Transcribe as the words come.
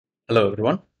Hello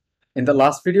everyone. In the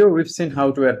last video, we've seen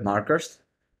how to add markers.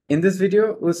 In this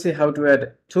video, we'll see how to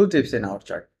add tooltips in our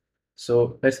chart.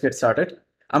 So let's get started.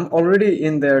 I'm already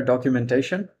in their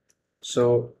documentation.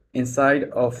 So inside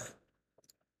of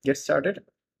get started,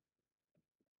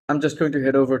 I'm just going to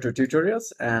head over to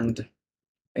tutorials, and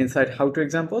inside how to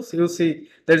examples, you'll see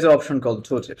there's an option called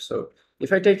tooltips. So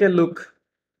if I take a look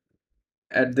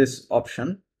at this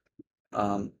option,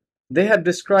 they have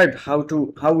described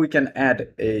how we can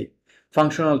add a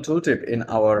functional tooltip in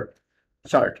our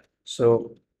chart.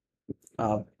 So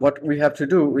what we have to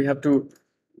do, we have to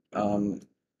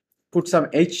put some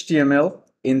HTML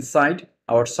inside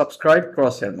our subscribe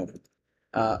crosshair move.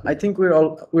 I think we're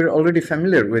already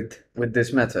familiar with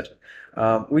this method.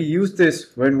 We used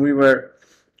this when we were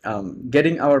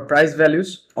getting our price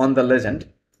values on the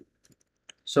legend.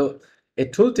 So a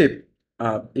tooltip,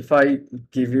 if I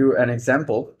give you an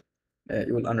example,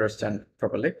 you will understand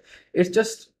properly.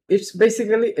 It's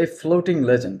basically a floating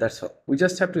legend. That's all. We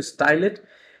just have to style it,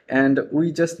 and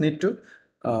we just need to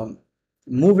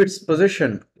move its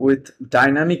position with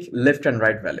dynamic left and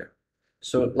right value.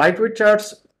 So lightweight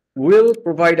charts will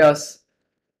provide us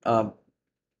all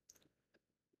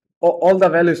the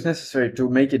values necessary to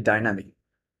make it dynamic.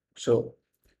 So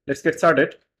let's get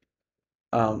started.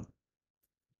 I'm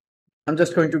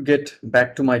just going to get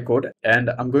back to my code, and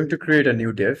I'm going to create a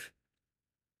new div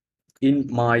in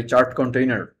my chart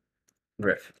container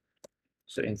ref.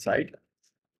 So inside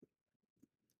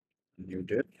new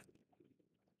div,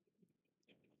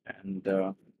 and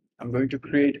I'm going to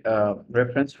create a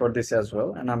reference for this as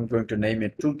well, and I'm going to name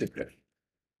it tooltip ref.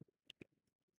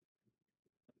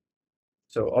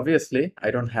 So obviously I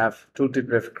don't have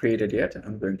tooltip ref created yet.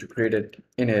 I'm going to create it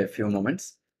in a few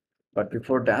moments, but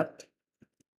before that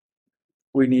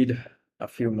we need a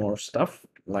few more stuff,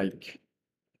 like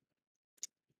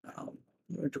I'm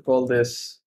going to call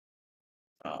this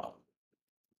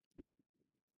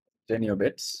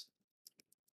Geniobits.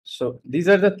 So these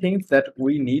are the things that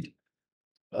we need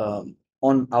on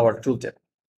our tooltip.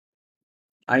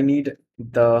 I need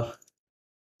the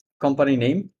company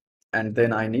name, and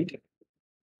then I need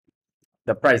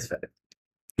the price value.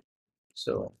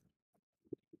 So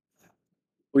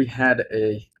we had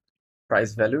a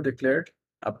price value declared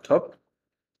up top.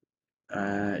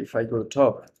 If I go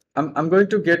top, I'm going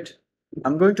to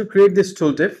create this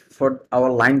tooltip for our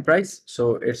line price.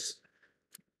 So it's,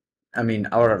 I mean,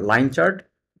 our line chart.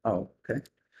 Oh, okay.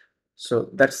 So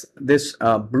that's this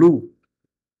blue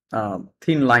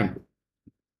thin line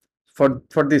for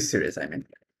this series, I mean.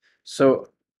 So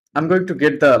I'm going to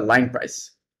get the line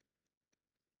price.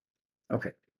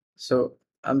 Okay, so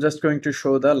I'm just going to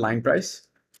show the line price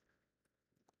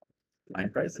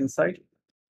inside,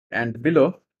 and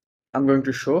below I'm going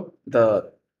to show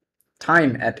the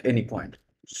time at any point.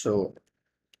 So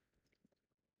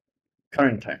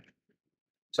current time.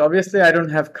 So obviously I don't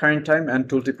have current time and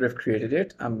tooltip ref created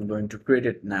it. I'm going to create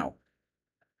it now.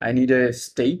 I need a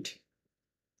state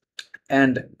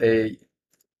and a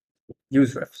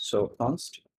use ref. So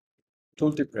const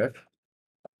tooltip ref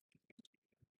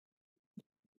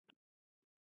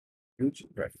use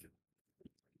ref.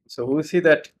 So we'll see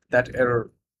that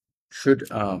error should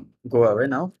go away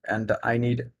now, and I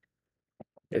need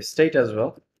a state as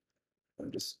well. I'll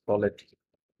just call it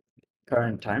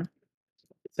current time.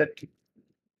 Set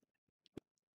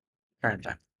current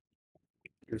time.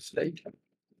 Use state,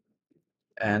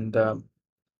 and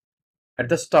at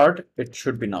the start it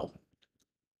should be null.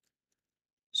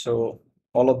 So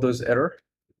all of those error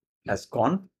has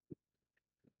gone.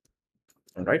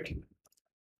 All right.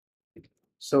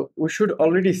 So we should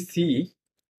already see.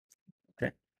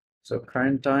 Okay. So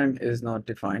current time is not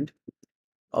defined.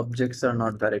 Objects are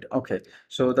not valid. Okay.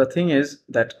 So the thing is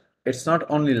that it's not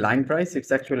only line price,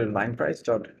 it's actually line price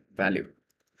dot value.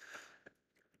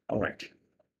 All right.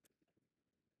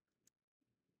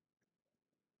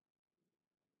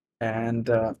 And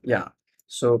yeah,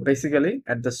 so basically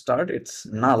at the start it's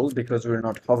null because we're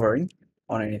not hovering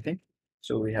on anything.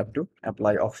 So we have to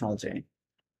apply optional chain.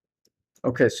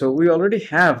 Okay, so we already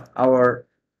have our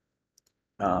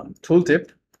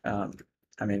tooltip.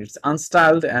 I mean, it's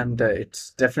unstyled, and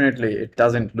it's definitely, it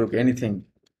doesn't look anything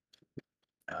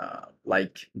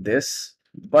like this,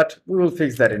 but we will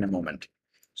fix that in a moment.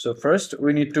 So first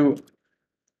we need to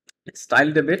style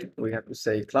it a bit. We have to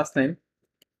say class name.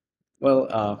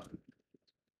 Well,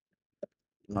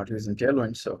 not using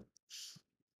tailwind, so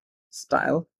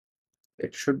style,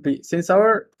 it should be, since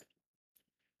our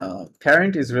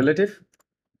parent is relative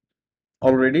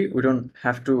already, we don't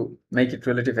have to make it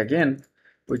relative again.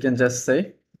 We can just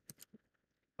say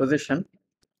position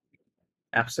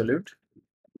absolute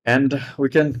And we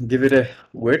can give it a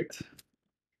width,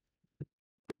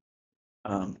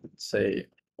 say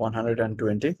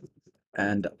 120,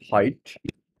 and height,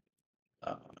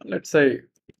 let's say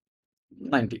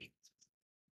 90.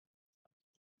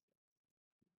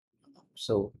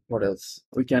 So what else?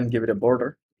 We can give it a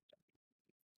border,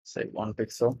 say 1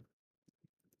 pixel.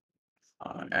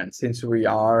 And since we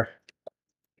are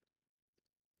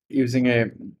using a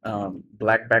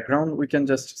black background, we can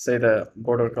just say the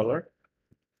border color.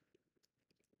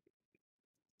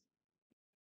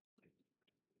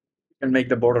 And make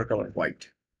the border color white.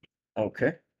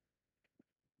 Okay.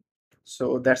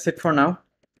 So that's it for now.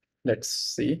 Let's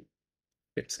see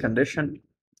its condition.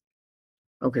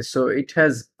 Okay, so it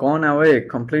has gone away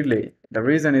completely. The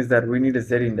reason is that we need a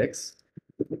Z index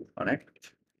on it.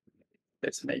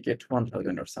 Let's make it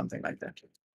 1000 or something like that.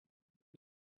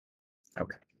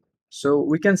 Okay, so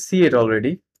we can see it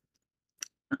already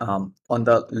on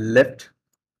the left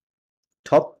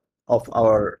top of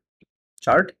our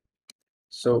chart.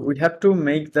 So we have to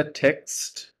make the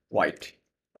text white.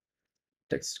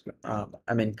 Text,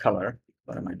 I mean color.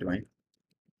 What am I doing?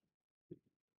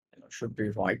 It should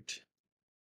be white.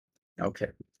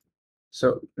 Okay.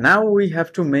 So now we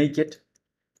have to make it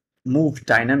move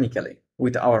dynamically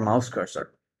with our mouse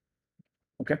cursor.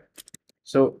 Okay.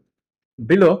 So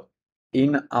below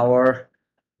in our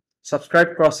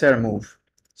subscribe crosshair move,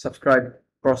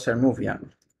 yeah.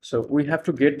 So we have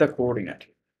to get the coordinate,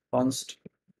 const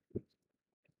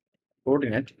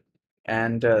coordinate,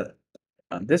 and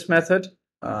this method,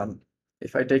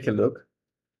 if I take a look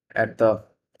at the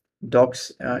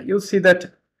docs, you'll see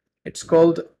that it's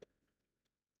called,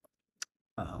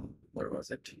 where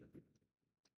was it?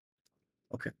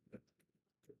 Okay.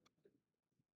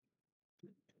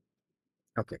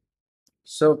 Okay.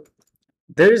 So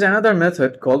there is another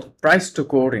method called price to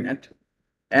coordinate,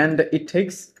 and it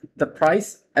takes the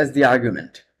price as the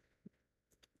argument.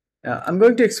 I'm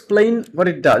going to explain what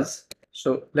it does.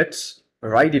 So let's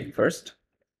write it first.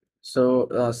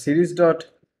 So series dot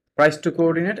price to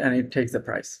coordinate, and it takes the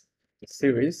price.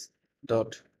 Series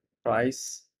dot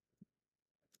price.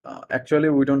 Actually,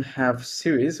 we don't have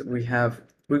series.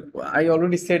 I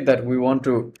already said that we want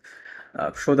to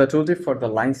show the tooltip for the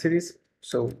line series.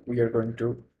 So we are going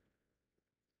to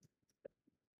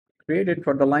create it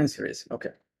for the line series.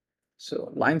 Okay.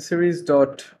 So line series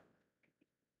dot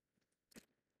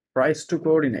price to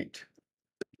coordinate,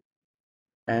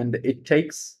 and it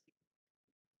takes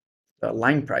the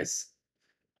line price.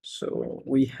 So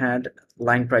we had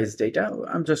line price data.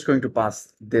 I'm just going to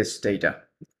pass this data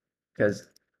because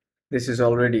this is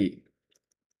already,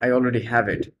 I already have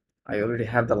it. I already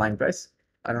have the line price.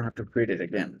 I don't have to create it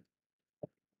again.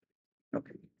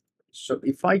 Okay. So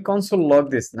if I console log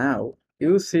this now,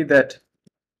 you'll see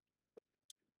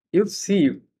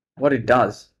what it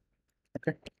does.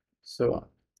 Okay. So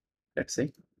let's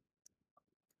see.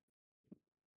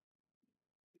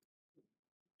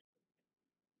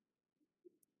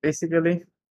 Basically,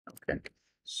 okay.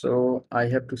 So I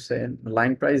have to say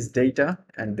line price data,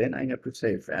 and then I have to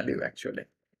say value actually.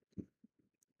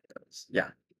 Yeah.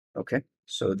 Okay.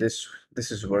 So this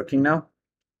is working now.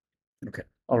 Okay.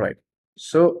 All right.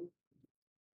 So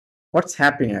what's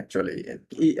happening actually?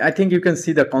 I think you can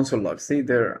see the console logs. See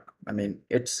there. I mean,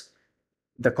 it's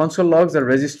the console logs are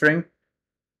registering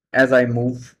as I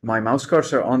move my mouse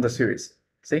cursor on the series.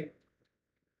 See.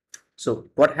 So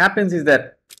what happens is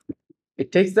that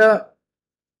it takes the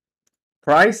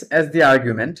price as the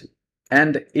argument,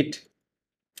 and it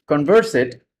converts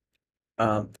it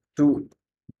to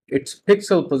its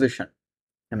pixel position.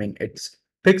 I mean, its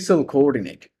pixel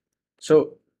coordinate.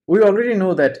 So we already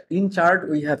know that in chart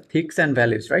we have peaks and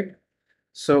values, right?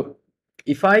 So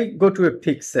if I go to a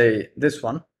peak, say this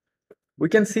one, we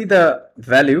can see the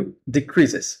value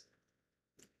decreases.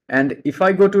 And if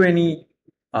I go to any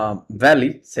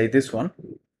valley, say this one,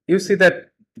 you see that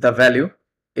the value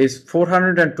is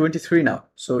 423 now.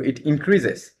 So it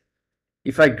increases.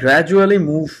 If I gradually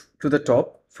move to the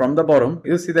top from the bottom,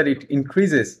 you'll see that it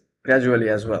increases gradually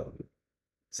as well.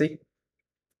 See?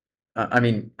 I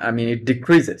mean, it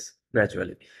decreases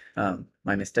gradually.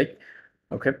 My mistake.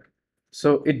 Okay.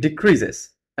 So it decreases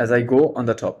as I go on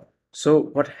the top. So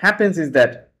what happens is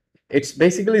that it's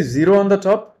basically 0 on the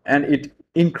top and it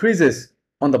increases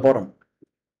on the bottom.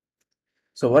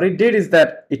 So what it did is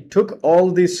that it took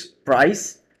all this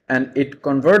price and it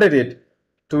converted it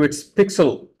to its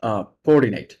pixel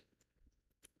coordinate.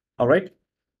 All right.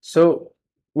 So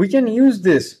we can use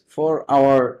this for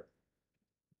our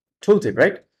tooltip,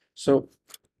 right? So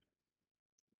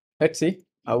let's see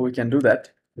how we can do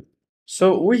that.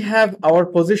 So we have our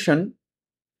position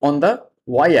on the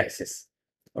y-axis.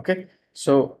 Okay.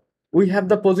 So we have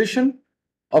the position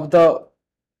of the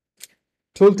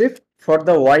tooltip for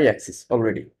the y-axis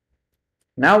already.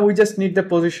 Now we just need the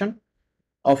position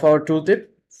of our tooltip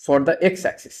for the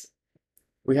x-axis.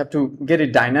 We have to get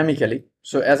it dynamically.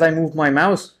 So as I move my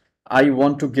mouse, I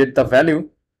want to get the value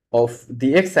of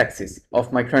the x-axis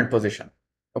of my current position.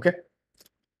 Okay.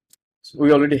 So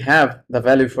we already have the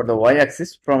value for the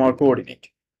y-axis from our coordinate.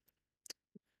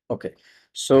 Okay.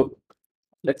 So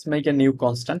let's make a new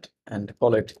constant and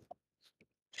call it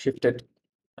shifted.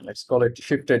 Let's call it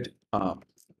shifted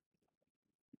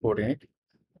coordinate.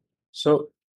 So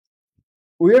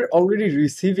we are already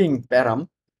receiving param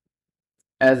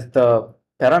as the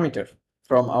parameter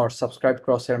from our subscribe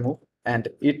crosshair move, and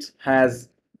it has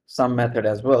some method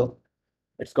as well.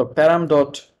 It's called param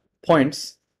dot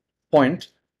points point,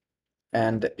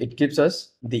 and it gives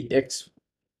us the x.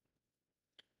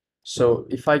 So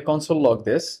if I console log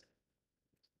this,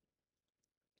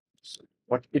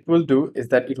 what it will do is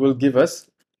that it will give us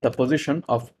the position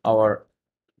of our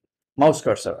mouse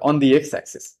cursor on the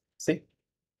x-axis. See,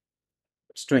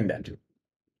 it's doing that.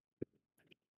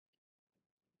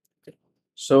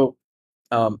 So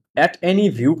at any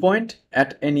viewpoint,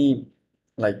 at any,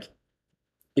 like,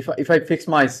 if I fix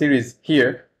my series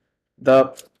here,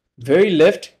 the very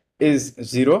left is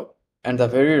 0 and the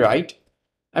very right,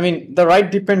 I mean, the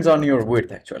right depends on your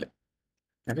width actually.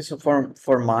 Okay, so for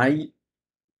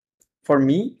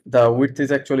me, the width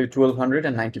is actually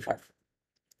 1295.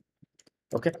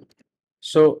 Okay,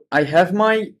 so I have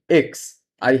my x,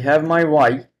 I have my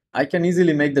y. I can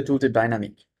easily make the tooltip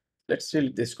dynamic. Let's see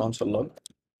this console log.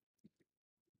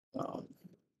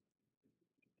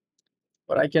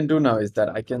 What I can do now is that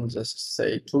I can just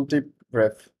say tooltip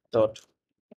ref dot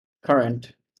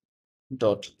current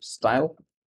dot style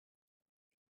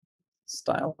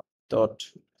dot,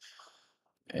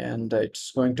 and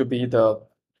it's going to be the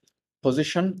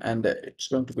position, and it's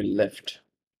going to be left.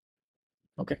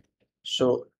 Okay,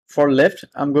 so for left,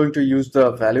 I'm going to use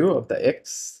the value of the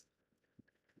x.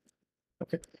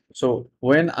 Okay, so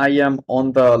when I am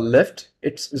on the left,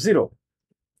 it's 0.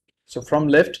 So from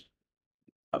left,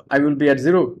 I will be at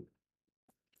 0.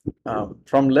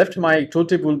 From left, my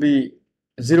tooltip will be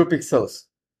 0 pixels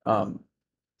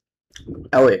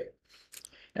away.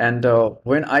 And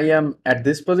when I am at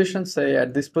this position, say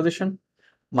at this position,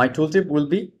 my tooltip will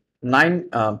be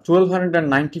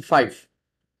 1295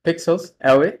 pixels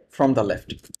away from the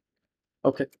left.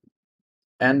 Okay,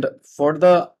 and for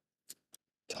the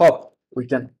top, we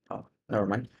can, oh, never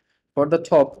mind. For the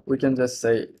top, we can just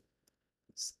say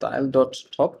style dot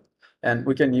top, and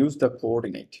we can use the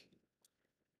coordinate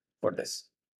for this.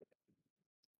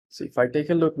 So if I take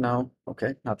a look now,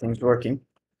 okay, nothing's working.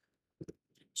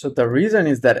 So the reason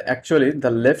is that actually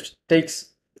the left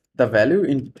takes the value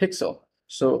in pixel.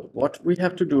 So what we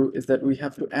have to do is that we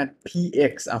have to add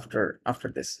px after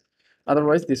this.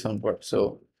 Otherwise, this won't work.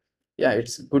 So yeah,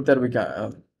 it's good that we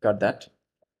got that.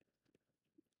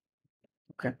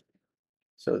 Okay.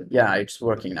 So yeah, it's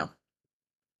working now.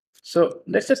 So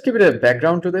let's just give it a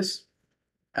background to this.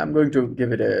 I'm going to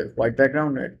give it a white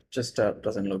background. It just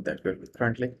doesn't look that good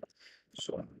currently.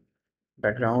 So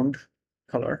background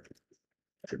color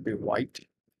should be white.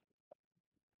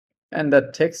 And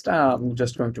the text, I'm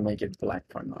just going to make it black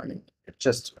for now. I mean,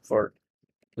 just for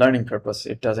learning purpose,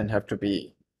 it doesn't have to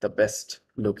be the best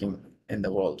looking in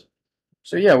the world.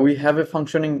 So yeah, we have a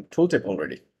functioning tooltip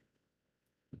already.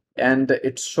 And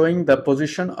it's showing the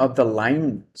position of the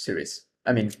line series.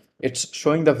 I mean, it's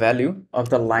showing the value of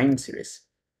the line series.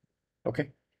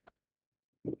 Okay.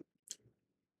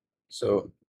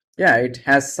 So yeah, it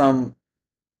has some,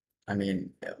 I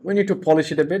mean, we need to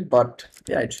polish it a bit, but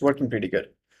yeah, it's working pretty good.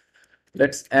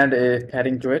 Let's add a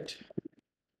padding to it.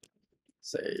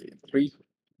 Say 3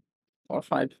 or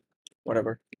 5,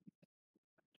 whatever.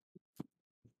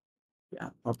 Yeah,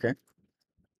 okay.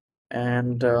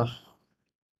 And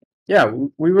yeah,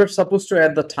 we were supposed to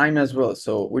add the time as well,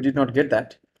 so we did not get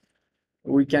that.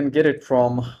 We can get it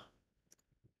from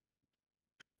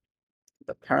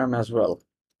the param as well.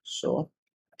 So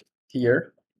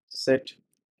here, set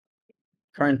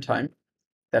current time,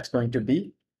 that's going to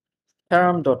be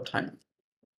param.time.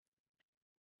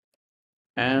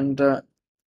 And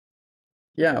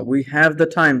yeah, we have the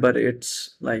time, but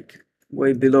it's like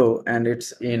way below, and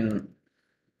it's in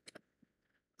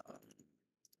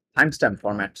timestamp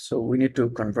format, so we need to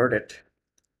convert it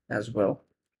as well.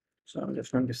 So I'm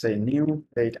just going to say new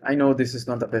date. I know this is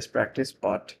not the best practice,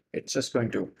 but it's just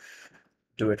going to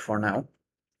do it for now.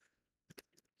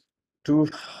 To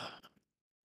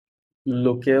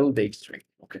local date string.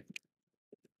 Okay,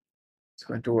 it's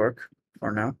going to work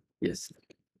for now. Yes,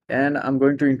 And I'm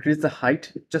going to increase the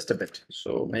height just a bit,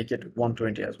 so make it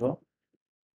 120 as well.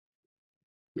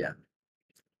 Yeah,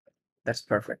 that's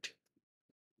perfect.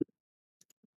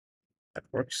 That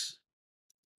works.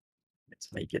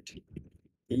 Let's make it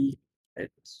E.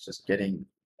 It's just getting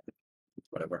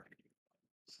whatever.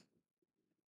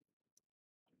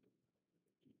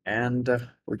 And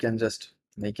we can just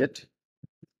make it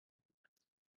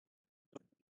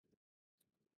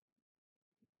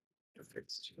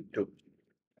fixed to.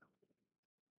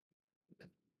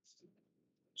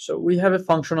 So we have a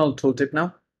functional tooltip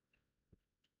now.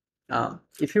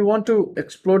 If you want to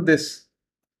explore this,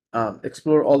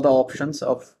 explore all the options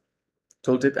of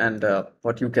tooltip and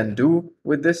what you can do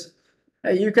with this,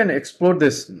 you can explore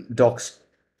this docs.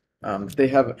 They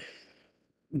have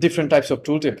different types of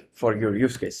tooltip for your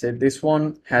use case. Say this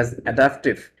one has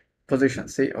adaptive position.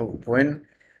 Say when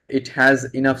it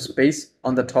has enough space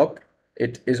on the top,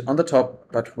 it is on the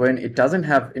top, but when it doesn't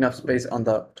have enough space on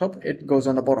the top, it goes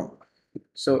on the bottom.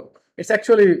 So it's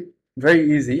actually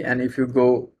very easy, and if you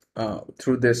go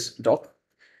through this doc,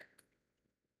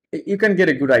 you can get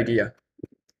a good idea.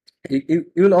 You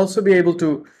will also be able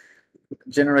to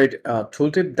generate a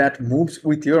tooltip that moves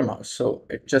with your mouse. So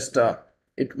it just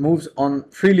it moves on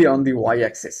freely on the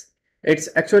y-axis. It's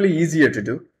actually easier to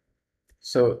do.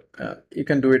 So you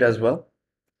can do it as well.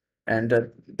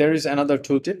 And there is another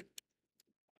tooltip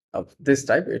of this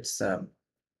type. It's I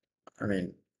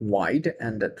mean wide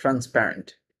and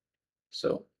transparent.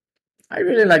 So I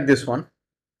really like this one.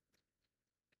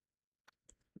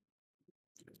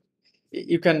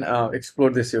 You can explore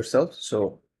this yourself.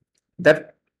 So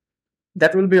that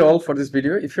will be all for this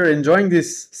video. If you're enjoying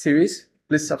this series,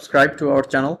 please subscribe to our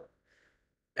channel.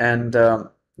 And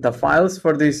the files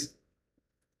for these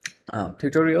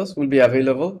tutorials will be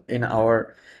available in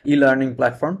our e-learning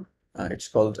platform. It's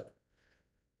called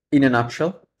In a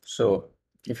Nutshell. So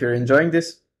if you're enjoying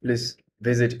this, please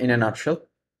visit In a Nutshell.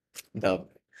 The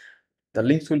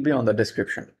links will be on the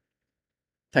description.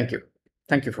 Thank you.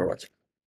 Thank you for watching.